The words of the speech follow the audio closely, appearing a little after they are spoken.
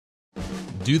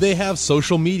Do they have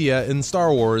social media in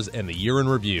Star Wars and the year in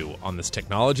review on this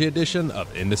technology edition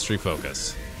of Industry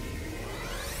Focus?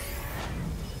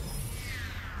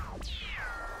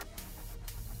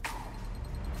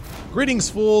 Greetings,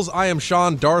 fools. I am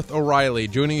Sean Darth O'Reilly,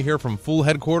 joining you here from Fool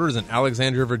Headquarters in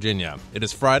Alexandria, Virginia. It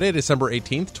is Friday, December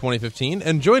 18th, 2015,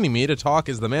 and joining me to talk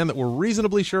is the man that we're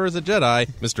reasonably sure is a Jedi,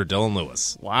 Mr. Dylan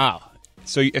Lewis. Wow.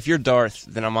 So if you're Darth,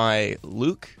 then am I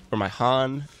Luke, or am I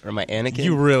Han, or am I Anakin?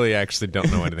 You really actually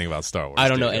don't know anything about Star Wars. I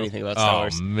don't know anything about Star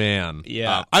Wars. Oh, man.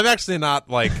 Yeah. I'm actually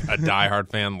not like a diehard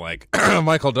fan like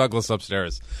Michael Douglas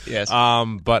upstairs. Yes.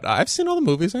 But I've seen all the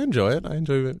movies. I enjoy it. I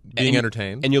enjoy being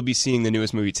entertained. And you'll be seeing the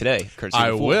newest movie today, courtesy I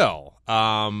of Fool.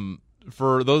 will.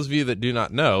 For those of you that do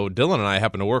not know, Dylan and I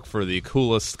happen to work for the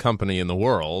coolest company in the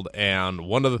world, and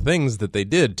one of the things that they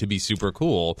did to be super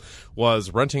cool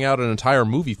was renting out an entire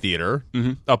movie theater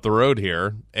up the road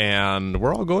here, and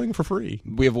we're all going for free.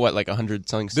 We have, what, like 100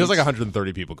 selling seats? There's like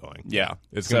 130 people going. Yeah,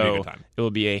 it's going to be a good time. It will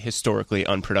be a historically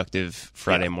unproductive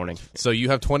Friday morning. So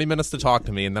you have 20 minutes to talk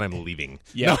to me, and then I'm leaving.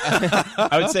 Yeah.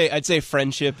 I'd say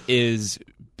friendship is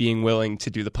being willing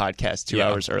to do the podcast 2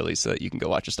 hours early so that you can go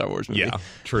watch a Star Wars movie. Yeah,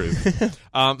 true.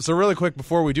 So really quick,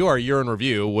 before we do our year in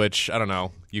review, which, I don't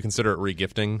know, you consider it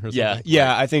regifting or something?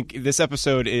 Yeah. I think this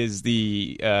episode is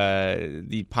the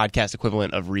podcast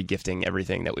equivalent of regifting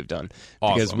everything that we've done.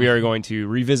 Awesome. Because we are going to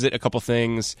revisit a couple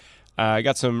things. I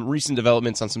got some recent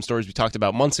developments on some stories we talked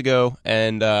about months ago,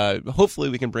 and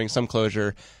hopefully we can bring some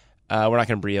closure. We're not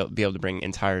going to be able to bring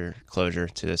entire closure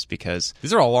to this because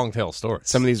these are all long-tail stories.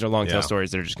 Some of these are long-tail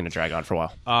stories that are just going to drag on for a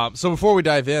while. So before we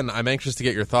dive in, I'm anxious to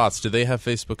get your thoughts. Do they have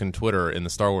Facebook and Twitter in the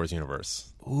Star Wars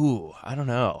universe? Ooh, I don't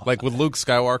know. Like, would Luke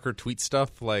Skywalker tweet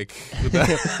stuff? Like,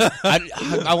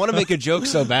 I want to make a joke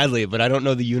so badly, but I don't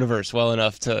know the universe well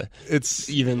enough to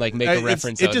even like make a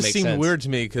reference. It just seemed weird to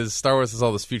me because Star Wars has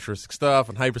all this futuristic stuff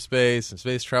and hyperspace and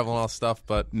space travel and all this stuff,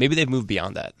 but maybe they've moved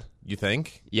beyond that. You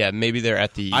think? Yeah, maybe they're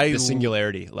at the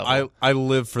singularity level. I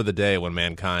live for the day when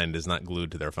mankind is not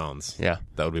glued to their phones. Yeah.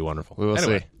 That would be wonderful. We will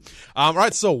see. All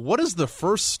right, so what is the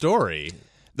first story?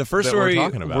 The first story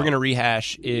we're going to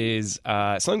rehash is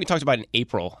something we talked about in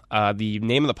April. The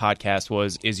name of the podcast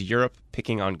was Is Europe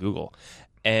Picking on Google?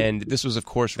 And this was, of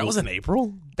course... That was in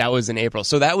April? That was in April.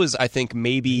 So that was, I think,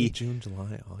 maybe... June,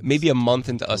 July, August. Maybe a month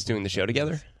into us doing the show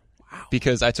together. Wow.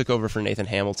 Because I took over for Nathan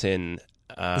Hamilton...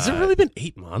 Has it really been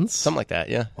 8 months? Something like that,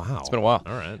 yeah. Wow. It's been a while.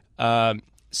 All right.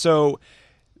 So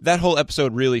that whole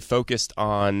episode really focused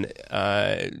on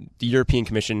the European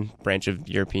Commission, branch of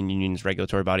the European Union's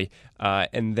regulatory body,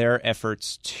 and their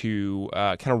efforts to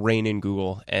kind of rein in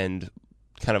Google and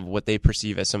kind of what they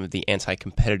perceive as some of the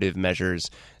anti-competitive measures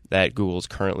that Google's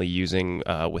currently using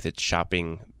with its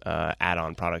shopping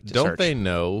add-on product to search. Don't they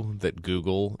know that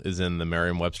Google is in the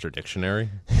Merriam-Webster dictionary?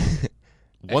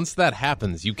 Once that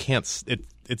happens, you can't.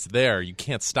 It's there. You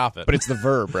can't stop it. But it's the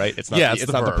verb, right? It's not.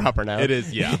 It's not the proper noun. It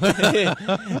is. Yeah.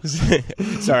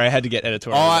 Sorry, I had to get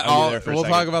editorial. We'll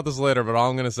talk about this later. But all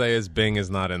I'm going to say is Bing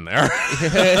is not in there.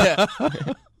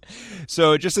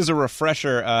 So, just as a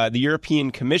refresher, the European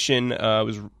Commission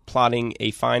was plotting a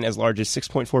fine as large as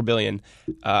 $6.4 billion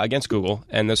against Google,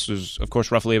 and this was, of course,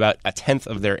 roughly about a tenth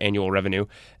of their annual revenue.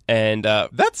 And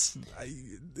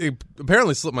it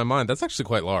apparently slipped my mind. That's actually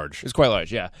quite large. It's quite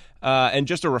large, yeah. And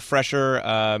just a refresher,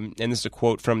 and this is a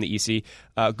quote from the EC,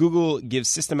 Google gives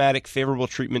systematic favorable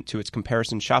treatment to its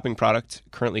comparison shopping product,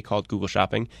 currently called Google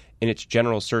Shopping, in its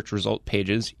general search result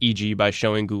pages, e.g. by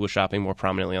showing Google Shopping more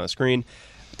prominently on the screen.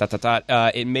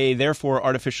 It may therefore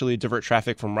artificially divert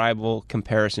traffic from rival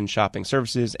comparison shopping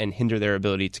services and hinder their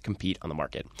ability to compete on the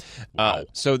market. Wow.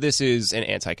 So this is an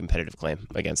anti-competitive claim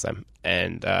against them.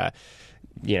 And,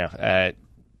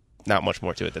 not much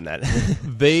more to it than that.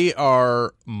 They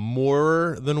are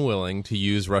more than willing to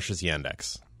use Russia's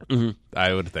Yandex. Mm-hmm.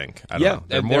 I would think. I don't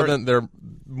know. They're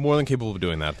more than capable of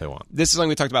doing that if they want. This is something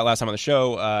we talked about last time on the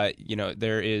show.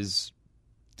 There is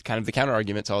kind of the counter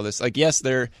argument to all this. Like, yes,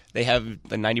 they have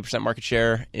the 90% market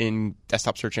share in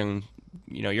desktop searching,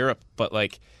 Europe, but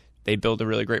like they build a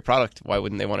really great product. Why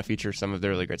wouldn't they want to feature some of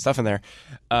their really great stuff in there?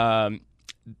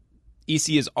 EC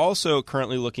is also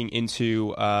currently looking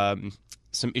into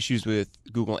some issues with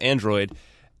Google Android,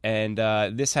 and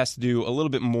this has to do a little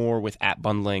bit more with app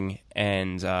bundling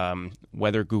and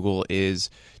whether Google is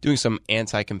doing some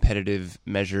anti-competitive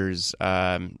measures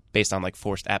based on like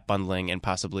forced app bundling and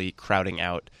possibly crowding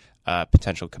out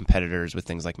potential competitors with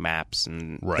things like maps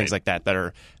and things like that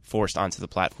are forced onto the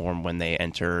platform when they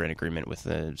enter an agreement with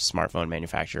the smartphone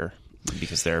manufacturer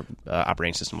because their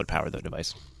operating system would power the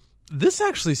device. This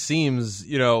actually seems,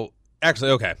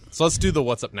 Actually, okay. So let's do the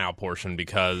what's up now portion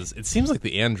because it seems like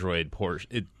the Android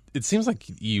portion, it seems like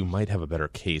you might have a better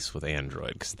case with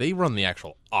Android because they run the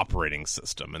actual operating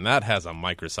system, and that has a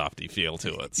Microsoft-y feel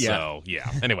to it. Yeah. So,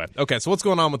 yeah. Anyway, okay, so what's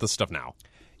going on with this stuff now?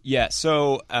 Yeah,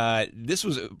 so this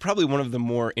was probably one of the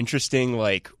more interesting,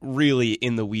 like, really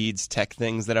in-the-weeds tech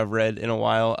things that I've read in a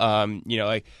while.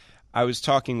 Like, I was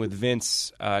talking with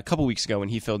Vince a couple weeks ago when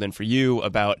he filled in for you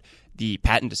about the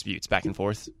patent disputes back and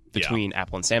forth between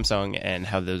Apple and Samsung and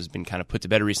how those have been kind of put to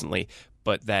bed recently,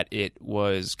 but that it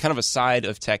was kind of a side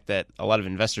of tech that a lot of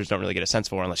investors don't really get a sense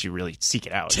for unless you really seek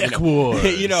it out. Tech wars.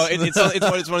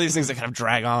 It's one of these things that kind of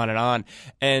drag on.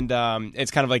 And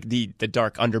it's kind of like the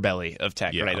dark underbelly of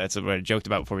tech, right? That's what I joked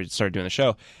about before we started doing the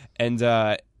show. And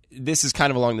this is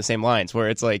kind of along the same lines where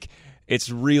it's like it's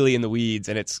really in the weeds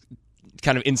and it's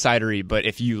kind of insidery, but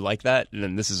if you like that,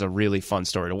 then this is a really fun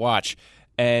story to watch.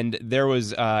 And there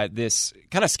was this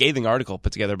kind of scathing article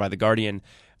put together by The Guardian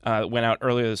went out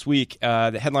earlier this week.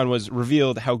 The headline was,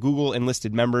 "Revealed how Google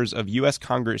enlisted members of U.S.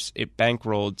 Congress it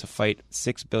bankrolled to fight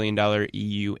 $6 billion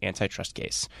EU antitrust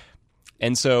case."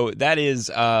 And so that is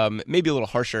maybe a little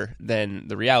harsher than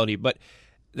the reality, but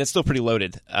that's still pretty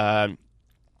loaded.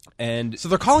 And so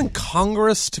they're calling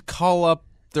Congress to call up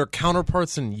their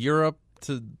counterparts in Europe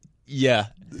to... Yeah.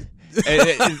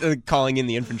 Calling in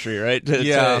the infantry, right? To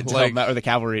help them out, or the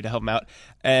cavalry to help them out.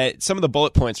 Some of the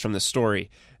bullet points from the story.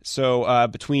 So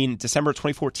between December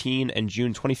 2014 and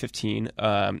June 2015,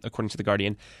 according to The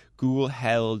Guardian, Google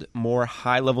held more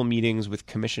high-level meetings with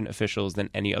commission officials than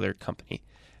any other company.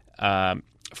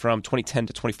 From 2010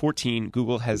 to 2014,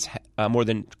 Google has more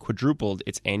than quadrupled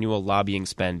its annual lobbying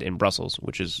spend in Brussels,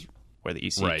 which is where the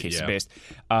EC case is based.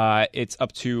 It's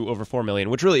up to over $4 million,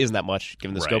 which really isn't that much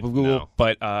given the scope of Google. No.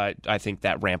 But I think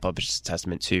that ramp up is just a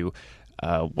testament to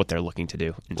what they're looking to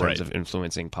do in terms of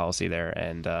influencing policy there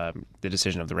and the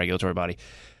decision of the regulatory body.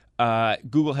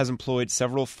 Google has employed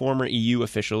several former EU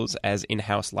officials as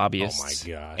in-house lobbyists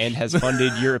and has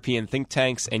funded European think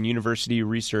tanks and university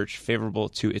research favorable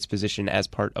to its position as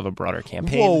part of a broader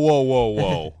campaign.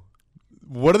 Whoa.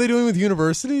 What are they doing with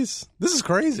universities? This is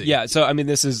crazy. Yeah, so I mean,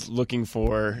 this is looking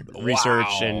for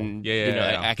research and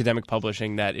academic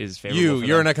publishing that is favorable.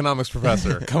 You're an economics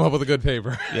professor. Come up with a good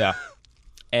paper. Yeah.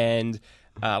 And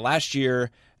last year,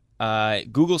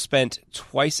 Google spent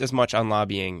twice as much on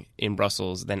lobbying in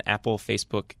Brussels than Apple,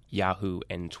 Facebook, Yahoo,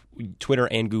 and Twitter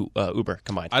and Uber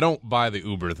combined. I don't buy the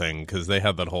Uber thing because they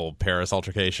had that whole Paris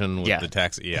altercation with the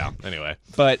taxi. Yeah, anyway.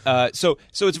 But so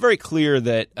it's very clear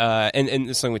that, and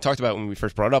this is something we talked about when we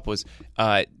first brought it up, was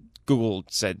Google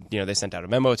said, they sent out a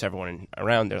memo to everyone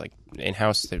around. They're like,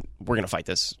 in-house, we're going to fight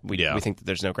this. We think that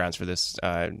there's no grounds for this.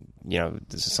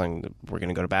 This is something that we're going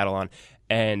to go to battle on.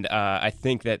 And I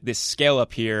think that this scale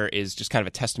up here is just kind of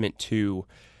a testament to,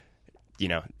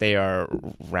 they are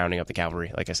rounding up the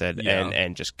cavalry, like I said,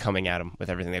 and just coming at them with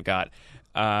everything they've got.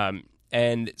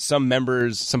 And some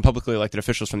members, some publicly elected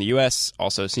officials from the U.S.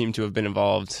 also seem to have been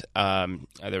involved. There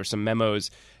were some memos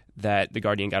that The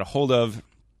Guardian got a hold of.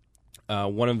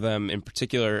 One of them in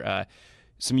particular,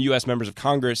 some U.S. members of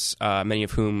Congress, many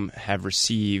of whom have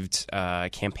received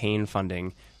campaign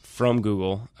funding from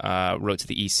Google, wrote to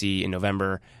the EC in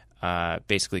November,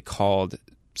 basically called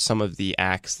some of the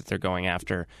acts that they're going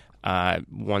after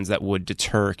ones that would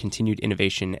deter continued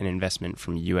innovation and investment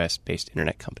from U.S.-based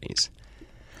internet companies.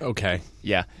 Okay.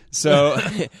 Yeah. So,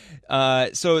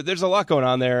 so there's a lot going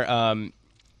on there.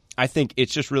 I think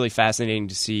it's just really fascinating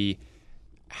to see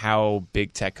how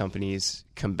big tech companies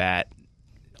combat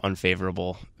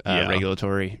unfavorable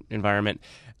regulatory environment.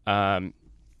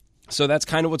 So that's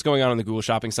kind of what's going on the Google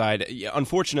Shopping side.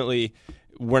 Unfortunately,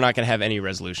 we're not going to have any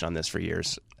resolution on this for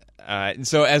years.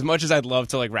 So as much as I'd love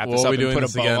to wrap this up and put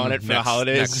a bow on it for the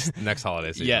holidays. Next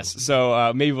holiday season. Yes.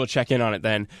 So maybe we'll check in on it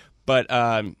then. But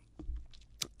on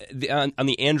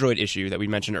the Android issue that we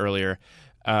mentioned earlier,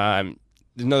 not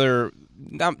a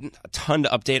ton to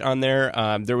update on there.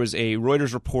 There was a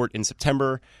Reuters report in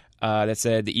September that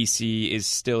said the EC is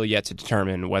still yet to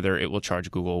determine whether it will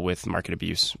charge Google with market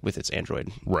abuse with its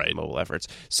Android mobile efforts.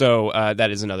 So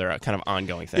that is another kind of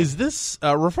ongoing thing. Is this,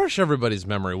 refresh everybody's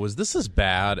memory, was this as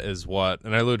bad as what,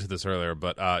 and I alluded to this earlier,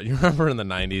 but you remember in the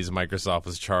 90s Microsoft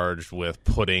was charged with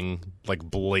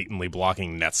blatantly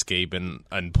blocking Netscape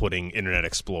and putting Internet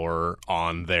Explorer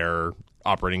on their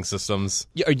operating systems?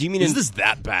 Yeah, or do you mean is this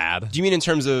that bad? Do you mean in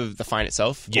terms of the fine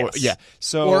itself?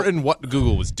 Yes. Or in what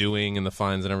Google was doing and the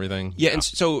fines and everything? Yeah, and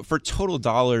so for total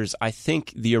dollars, I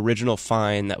think the original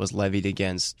fine that was levied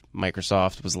against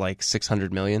Microsoft was like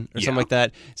 $600 million or something like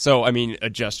that. So, I mean,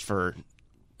 adjust for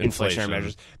inflationary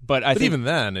measures. But I think even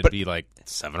then, it'd be like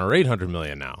 700 or 800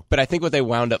 million now. But I think what they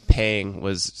wound up paying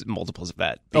was multiples of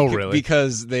that. Oh, really?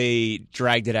 Because they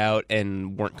dragged it out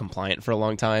and weren't compliant for a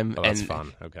long time. Oh, that's and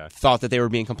fun. Okay. Thought that they were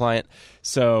being compliant.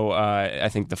 So I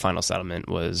think the final settlement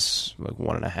was like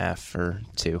 1.5 or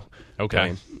 2. Okay.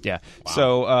 billion. Yeah. Wow.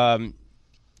 So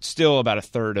still about a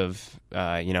third of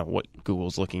what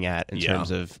Google's looking at in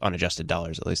terms of unadjusted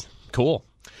dollars, at least. Cool.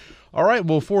 All right,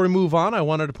 well, before we move on, I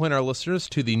wanted to point our listeners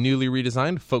to the newly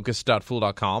redesigned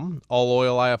Focus.Fool.com. All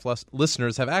Loyal IF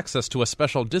listeners have access to a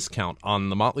special discount on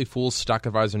the Motley Fool's Stock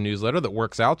Advisor newsletter that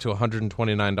works out to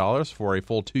 $129 for a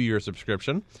full 2-year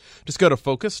subscription. Just go to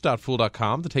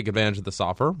Focus.Fool.com to take advantage of this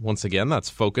offer. Once again, that's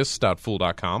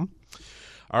Focus.Fool.com.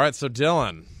 All right, so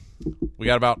Dylan, we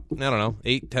got about,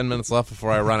 8-10 minutes left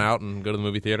before I run out and go to the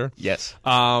movie theater. Yes.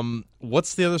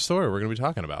 What's the other story we're going to be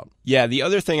talking about? Yeah, the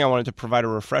other thing I wanted to provide a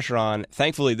refresher on,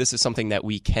 thankfully this is something that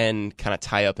we can kind of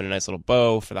tie up in a nice little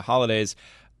bow for the holidays.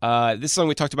 This is something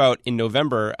we talked about in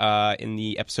November in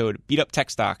the episode Beat Up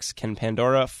Tech Stocks, Can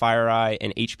Pandora, FireEye,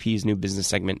 and HP's new business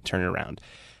segment turn it around?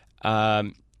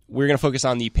 We're going to focus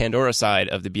on the Pandora side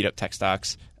of the Beat Up Tech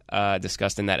Stocks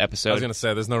discussed in that episode. I was going to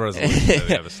say, there's no resolution to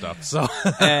the other stuff. So.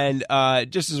 And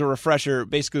just as a refresher,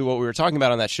 basically what we were talking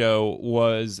about on that show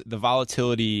was the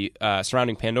volatility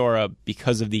surrounding Pandora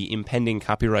because of the impending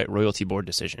Copyright Royalty Board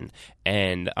decision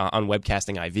and on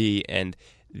webcasting IV and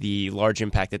the large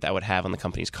impact that would have on the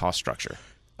company's cost structure.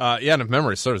 And if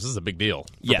memory serves, this is a big deal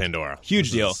for Pandora.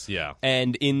 Huge deal. Yeah.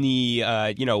 And in the,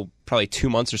 probably 2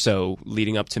 months or so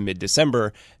leading up to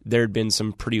mid-December, there had been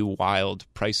some pretty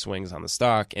wild price swings on the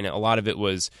stock. And a lot of it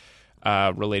was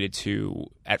related to,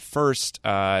 at first,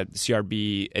 the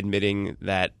CRB admitting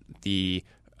that the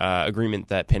agreement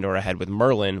that Pandora had with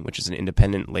Merlin, which is an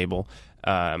independent label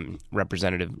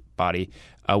representative body,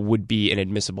 would be an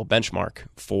admissible benchmark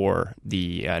for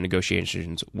the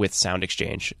negotiations with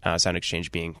SoundExchange,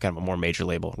 SoundExchange being kind of a more major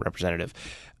label representative.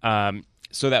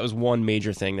 So that was one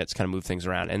major thing that's kind of moved things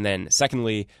around. And then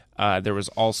secondly, there was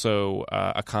also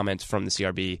a comment from the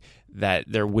CRB that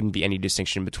there wouldn't be any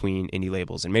distinction between indie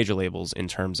labels and major labels in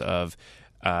terms of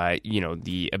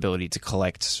the ability to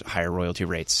collect higher royalty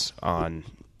rates on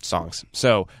songs.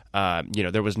 So,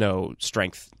 there was no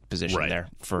strength position there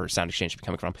for SoundExchange to be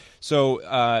coming from.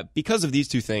 So, because of these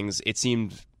two things, it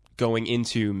seemed going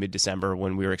into mid-December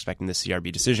when we were expecting the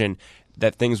CRB decision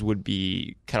that things would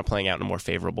be kind of playing out in a more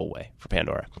favorable way for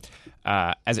Pandora.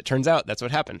 As it turns out, that's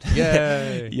what happened.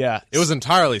 Yay. Yeah. It was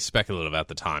entirely speculative at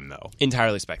the time, though.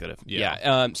 Entirely speculative.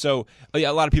 Yeah. So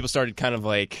a lot of people started kind of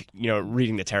like,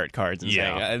 reading the tarot cards and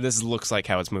saying, this looks like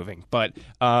how it's moving. But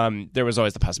there was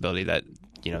always the possibility that,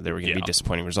 there were going to be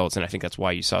disappointing results. And I think that's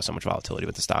why you saw so much volatility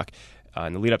with the stock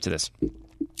in the lead up to this.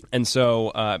 And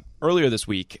so earlier this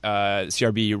week,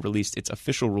 CRB released its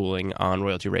official ruling on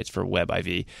royalty rates for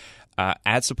WebIV.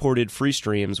 Ad-supported free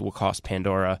streams will cost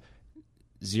Pandora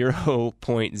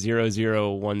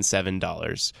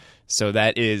 $0.0017. So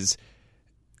that is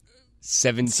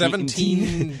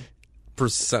 17%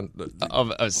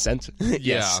 of a cent.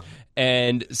 Yes.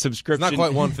 And subscription... It's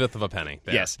not quite 1/5 of a penny.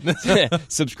 There. Yes.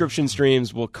 Subscription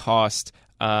streams will cost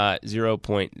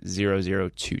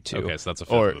 0.0022. Okay, so that's a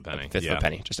fifth of a penny. Fifth of a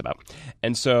penny, just about.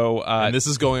 And so... and this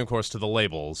is going, of course, to the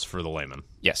labels for the layman.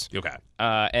 Yes. Okay.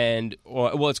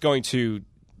 It's going to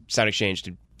SoundExchange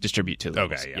to distribute to the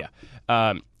labels. Okay, yeah.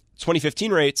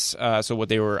 2015 rates, so what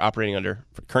they were operating under,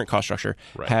 for current cost structure,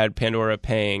 had Pandora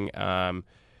paying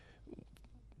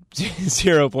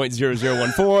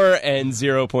 0.0014 and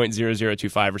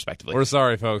 0.0025 respectively. We're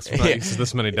sorry, folks. We're not used to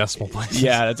this many decimal places.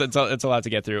 Yeah, it's a lot to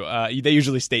get through. They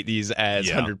usually state these as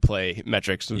 100 play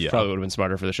metrics, which probably would have been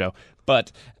smarter for the show.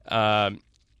 But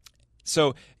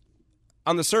so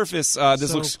on the surface,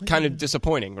 this looks kind of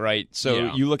disappointing, right?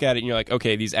 So you look at it and you're like,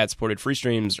 okay, these ad-supported free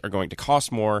streams are going to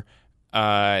cost more.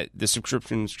 The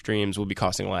subscription streams will be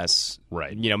costing less.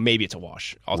 Right. Maybe it's a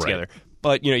wash altogether. Right.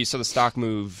 But, you saw the stock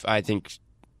move, I think,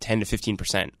 10 to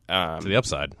 15%. To the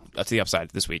upside. To the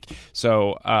upside this week.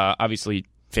 So, obviously,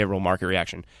 favorable market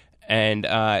reaction. And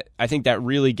I think that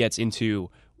really gets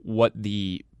into what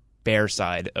the bear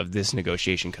side of this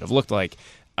negotiation could have looked like.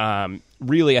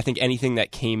 Really, I think anything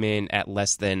that came in at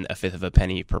less than a fifth of a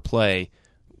penny per play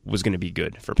was going to be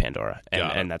good for Pandora.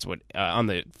 And that's what, on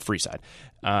the free side.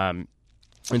 And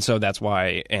so that's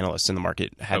why analysts in the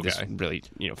market had this really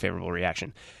favorable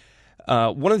reaction.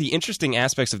 One of the interesting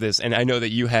aspects of this, and I know that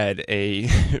you had a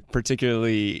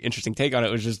particularly interesting take on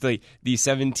it, was just the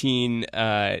 17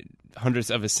 hundredths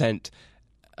of a cent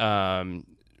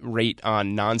rate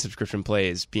on non-subscription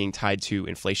plays being tied to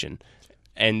inflation,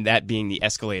 and that being the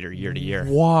escalator year to year.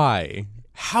 Why?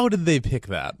 How did they pick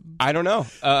that? I don't know.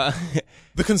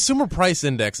 The Consumer Price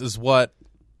Index is what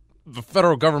the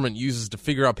federal government uses to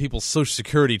figure out people's Social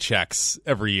Security checks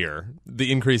every year.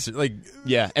 The increase, like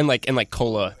and like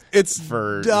COLA. it's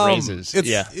for dumb. raises.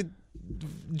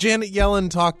 Janet Yellen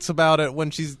talks about it when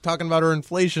she's talking about her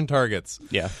inflation targets.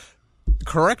 Yeah.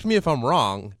 Correct me if I'm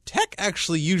wrong. Tech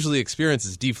actually usually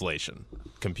experiences deflation.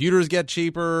 Computers get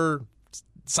cheaper.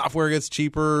 Software gets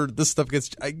cheaper. This stuff gets.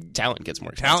 Talent gets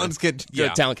more expensive.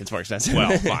 Talent gets more expensive.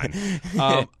 Well, fine.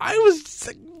 I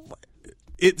was.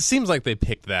 It seems like they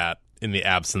picked that in the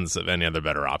absence of any other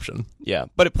better option. Yeah,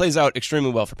 but it plays out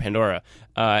extremely well for Pandora.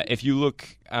 If you look,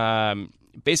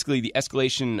 basically the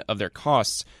escalation of their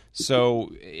costs. So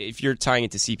if you're tying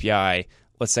it to CPI,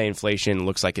 let's say inflation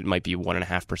looks like it might be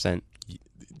 1.5%,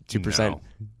 2%,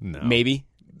 No. maybe.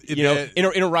 In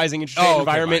a rising interest rate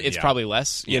environment, it's probably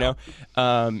less. You know,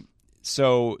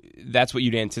 so that's what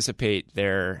you'd anticipate.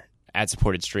 Their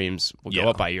ad-supported streams will go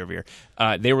up by year over year.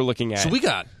 They were looking at. So we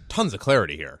got tons of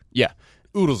clarity here. Yeah.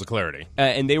 Oodles of clarity.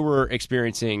 And they were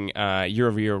experiencing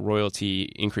year-over-year royalty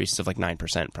increases of like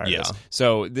 9% prior to this.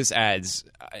 So this adds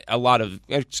a lot of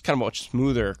it's kind of a much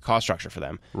smoother cost structure for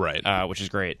them, Right. Which is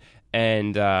great.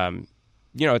 And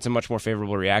it's a much more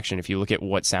favorable reaction. If you look at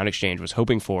what Sound Exchange was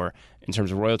hoping for in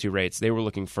terms of royalty rates, they were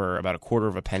looking for about a quarter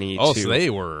of a penny. Oh, so they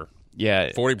were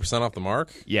 40% off the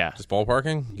mark? Yeah. Just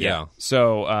ballparking? Yeah.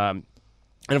 So,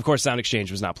 and of course, Sound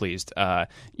Exchange was not pleased. They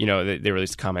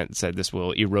released a comment that said this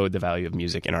will erode the value of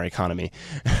music in our economy.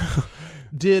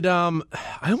 I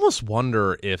almost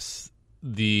wonder if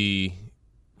the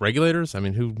regulators,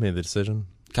 who made the decision?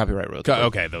 Copyright royalty.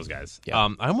 Okay, those guys. Yeah.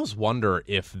 I almost wonder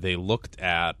if they looked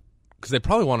at, because they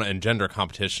probably want to engender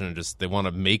competition and they want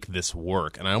to make this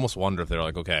work. And I almost wonder if they're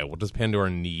like, okay, what does Pandora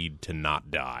need to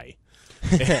not die?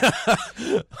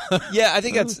 Yeah, I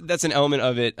think that's an element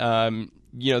of it.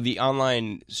 The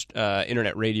online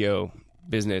internet radio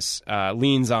business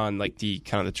leans on like the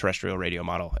kind of the terrestrial radio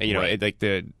model. Right. Like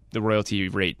the royalty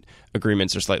rate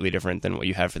agreements are slightly different than what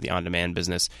you have for the on-demand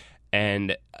business,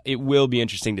 and it will be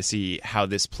interesting to see how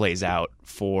this plays out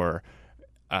for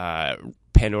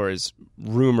Pandora's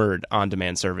rumored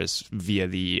on-demand service via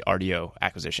the RDO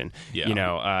acquisition.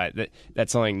 Yeah.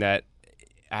 That's something that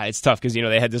it's tough because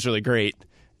they had this really great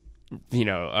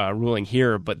ruling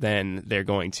here, but then they're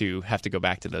going to have to go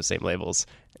back to those same labels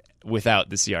without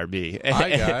the CRB. Hi,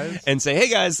 guys. And say, hey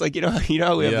guys, we have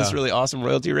this really awesome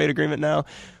royalty rate agreement now.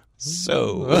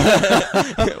 So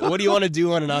what do you want to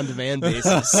do on an on-demand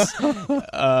basis?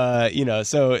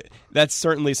 So that's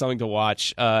certainly something to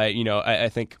watch. I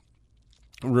think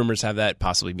rumors have that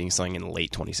possibly being something in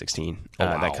late 2016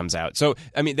 that comes out. So,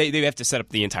 they have to set up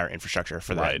the entire infrastructure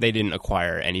for that. Right. They didn't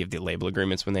acquire any of the label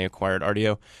agreements when they acquired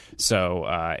RDO,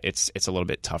 so it's a little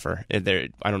bit tougher. I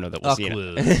don't know that we'll see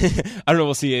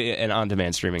we'll see an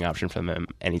on-demand streaming option from them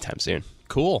anytime soon.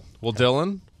 Cool. Well,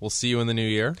 Dylan, we'll see you in the new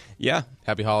year. Yeah.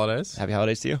 Happy holidays. Happy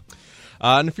holidays to you.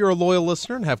 And if you're a loyal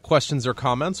listener and have questions or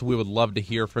comments, we would love to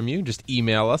hear from you. Just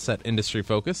email us at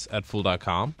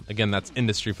industryfocus@fool.com. Again, that's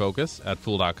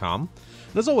industryfocus@fool.com.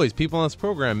 And as always, people on this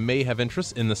program may have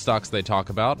interest in the stocks they talk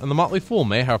about, and the Motley Fool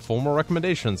may have formal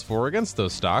recommendations for or against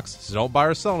those stocks, so don't buy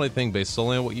or sell anything based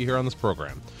solely on what you hear on this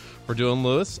program. For Dylan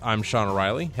Lewis, I'm Sean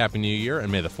O'Reilly. Happy New Year,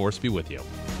 and may the force be with you.